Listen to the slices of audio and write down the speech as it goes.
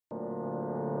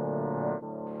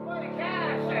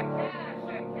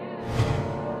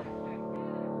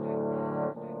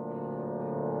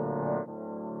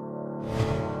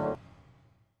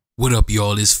What up,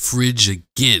 y'all? It's Fridge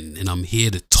again, and I'm here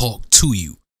to talk to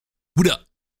you. What up?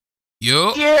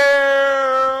 Yo.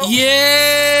 Yeah!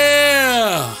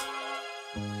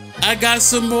 I got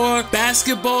some more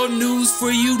basketball news for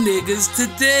you niggas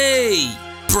today.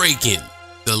 Breaking.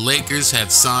 The Lakers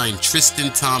have signed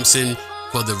Tristan Thompson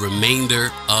for the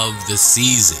remainder of the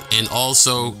season. And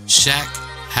also Shaq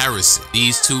Harrison.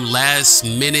 These two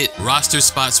last-minute roster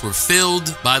spots were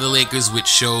filled by the Lakers, which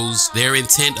shows their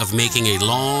intent of making a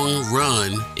long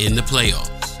run in the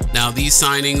playoffs. Now, these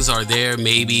signings are there.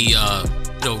 Maybe,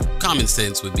 common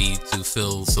sense would be to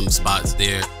fill some spots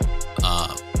there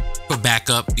for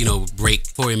backup, break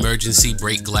for emergency,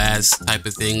 break glass type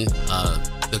of thing.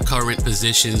 The current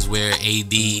positions where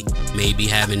AD may be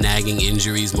having nagging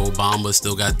injuries, Mo Bamba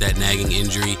still got that nagging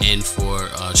injury, and for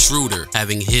Schroeder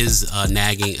having his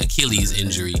nagging Achilles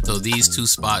injury. So these two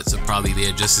spots are probably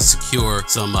there just to secure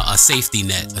some a safety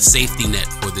net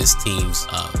for this team's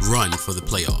run for the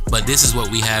playoff. But this is what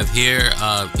we have here.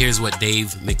 Here's what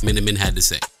Dave McMenamin had to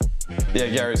say. Yeah,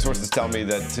 Gary, sources tell me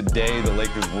that today the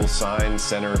Lakers will sign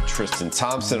center Tristan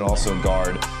Thompson, also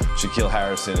guard Shaquille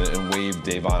Harrison, and waive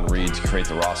Davon Reed to create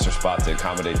the roster spot to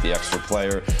accommodate the extra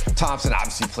player. Thompson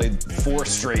obviously played 4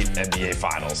 straight NBA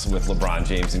Finals with LeBron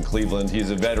James in Cleveland. He's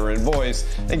a veteran voice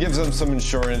and gives them some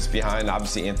insurance behind,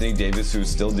 obviously, Anthony Davis, who's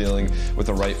still dealing with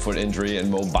a right foot injury, and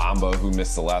Mo Bamba, who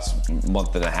missed the last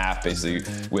month and a half, basically,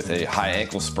 with a high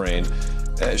ankle sprain.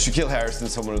 Shaquille Harrison,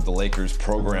 someone who the Lakers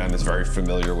program is very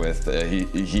familiar with.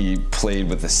 He played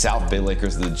with the South Bay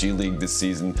Lakers of the G League this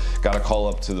season. Got a call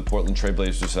up to the Portland Trail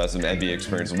Blazers, who has some NBA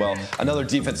experience as well. Another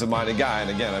defensive-minded guy,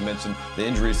 and again, I mentioned the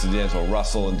injuries to D'Angelo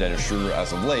Russell and Dennis Schroeder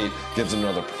as of late. Gives him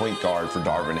another point guard for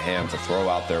Darvin Ham to throw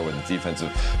out there with a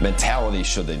defensive mentality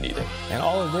should they need it. And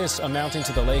all of this amounting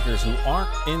to the Lakers, who aren't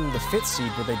in the 5th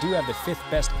seed, but they do have the 5th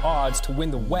best odds to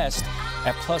win the West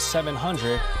at plus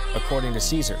 700, according to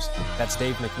Caesars. That's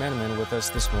Dave McMenamin with us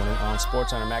this morning on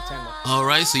SportsCenter Mac 10. All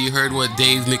right, so you heard what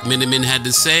Dave McMenamin had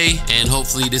to say, and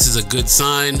hopefully this is a good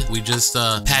sign. We just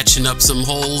patching up some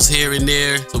holes here and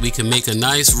there so we can make a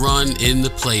nice run in the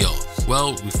playoffs.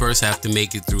 Well, we first have to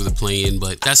make it through the play-in,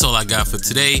 but that's all I got for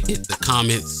today. Hit the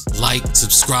comments, like,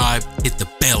 subscribe, hit the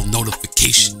bell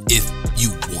notification if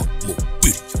you want more.